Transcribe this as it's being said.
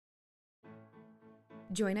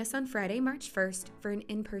Join us on Friday, March 1st for an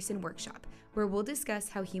in-person workshop where we'll discuss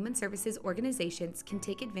how human services organizations can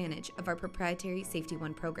take advantage of our proprietary Safety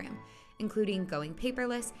One program, including going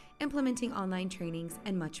paperless, implementing online trainings,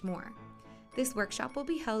 and much more. This workshop will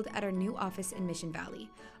be held at our new office in Mission Valley.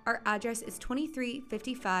 Our address is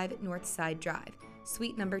 2355 Northside Drive,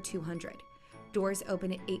 suite number 200. Doors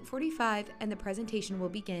open at 8:45 and the presentation will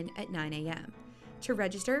begin at 9 a.m. To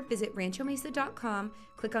register, visit ranchomesa.com,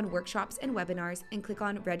 click on Workshops and Webinars, and click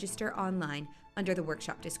on Register Online under the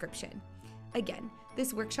workshop description. Again,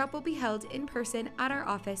 this workshop will be held in person at our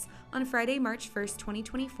office on Friday, March 1st,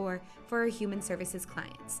 2024 for our human services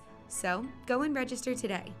clients. So, go and register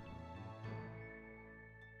today.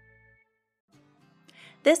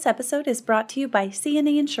 This episode is brought to you by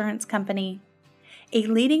CNA Insurance Company, a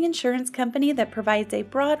leading insurance company that provides a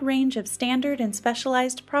broad range of standard and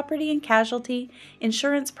specialized property and casualty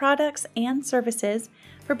insurance products and services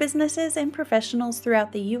for businesses and professionals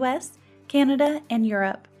throughout the U.S., Canada, and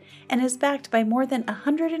Europe, and is backed by more than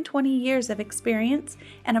 120 years of experience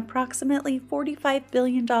and approximately $45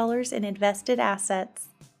 billion in invested assets.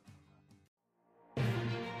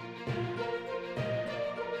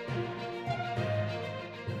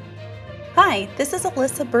 Hi, this is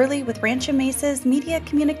Alyssa Burley with Rancho Mesa's Media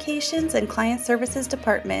Communications and Client Services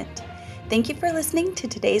Department. Thank you for listening to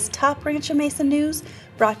today's top Rancho Mesa news,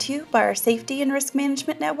 brought to you by our Safety and Risk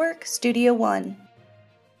Management Network, Studio One.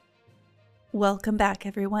 Welcome back,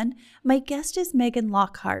 everyone. My guest is Megan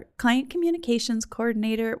Lockhart, Client Communications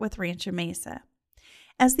Coordinator with Rancho Mesa.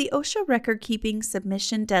 As the OSHA record-keeping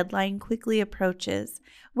submission deadline quickly approaches,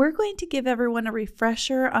 we're going to give everyone a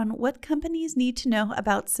refresher on what companies need to know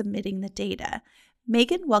about submitting the data.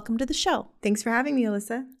 Megan, welcome to the show. Thanks for having me,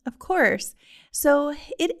 Alyssa. Of course. So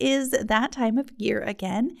it is that time of year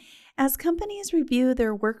again, as companies review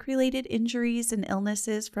their work-related injuries and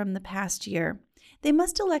illnesses from the past year. They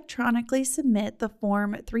must electronically submit the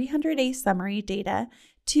Form 300A summary data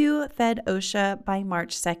to Fed OSHA by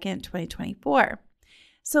March 2nd, 2024.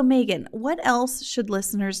 So Megan, what else should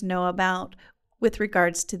listeners know about with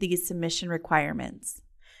regards to these submission requirements?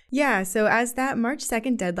 Yeah, so as that March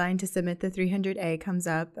 2nd deadline to submit the 300A comes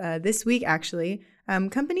up this week, actually,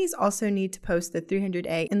 companies also need to post the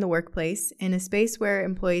 300A in the workplace in a space where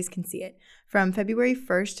employees can see it from February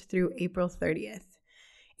 1st through April 30th.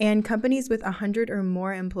 And companies with 100 or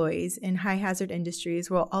more employees in high-hazard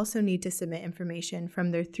industries will also need to submit information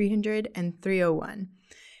from their 300 and 301.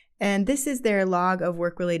 And this is their log of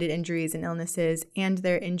work-related injuries and illnesses and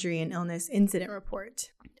their injury and illness incident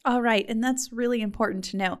report. All right, and that's really important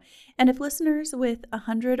to know. And if listeners with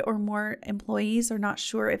 100 or more employees are not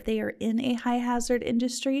sure if they are in a high-hazard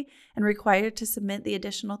industry and required to submit the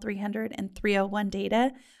additional 300 and 301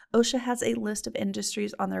 data, OSHA has a list of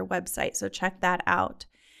industries on their website, so check that out.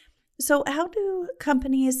 So how do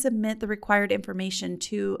companies submit the required information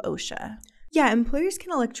to OSHA? Yeah, employers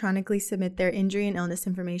can electronically submit their injury and illness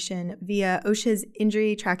information via OSHA's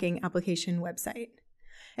Injury Tracking Application website.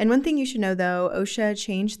 And one thing you should know, though, OSHA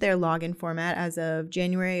changed their login format as of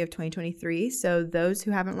January of 2023, so those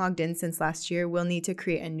who haven't logged in since last year will need to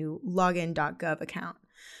create a new login.gov account.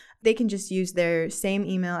 They can just use their same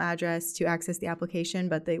email address to access the application,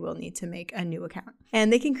 but they will need to make a new account.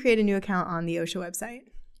 And they can create a new account on the OSHA website.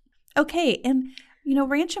 Okay, and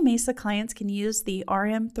Rancho Mesa clients can use the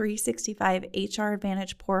RM365 HR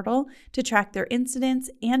Advantage portal to track their incidents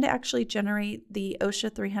and actually generate the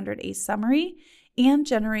OSHA 300A summary and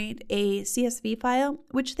generate a CSV file,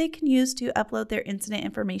 which they can use to upload their incident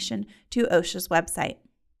information to OSHA's website.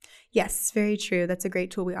 Yes, very true. That's a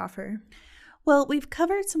great tool we offer. Well, we've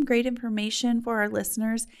covered some great information for our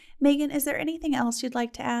listeners. Megan, is there anything else you'd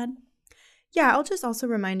like to add? Yeah, I'll just also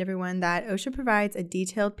remind everyone that OSHA provides a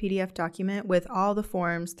detailed PDF document with all the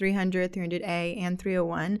forms 300, 300A, and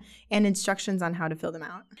 301 and instructions on how to fill them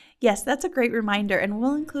out. Yes, that's a great reminder, and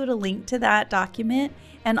we'll include a link to that document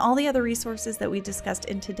and all the other resources that we discussed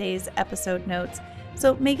in today's episode notes.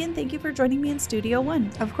 So, Megan, thank you for joining me in Studio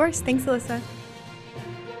One. Of course. Thanks, Alyssa.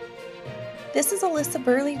 This is Alyssa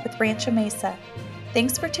Burley with Rancho Mesa.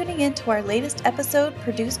 Thanks for tuning in to our latest episode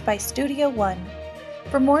produced by Studio One.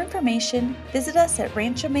 For more information, visit us at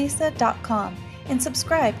ranchomesa.com and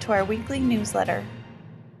subscribe to our weekly newsletter.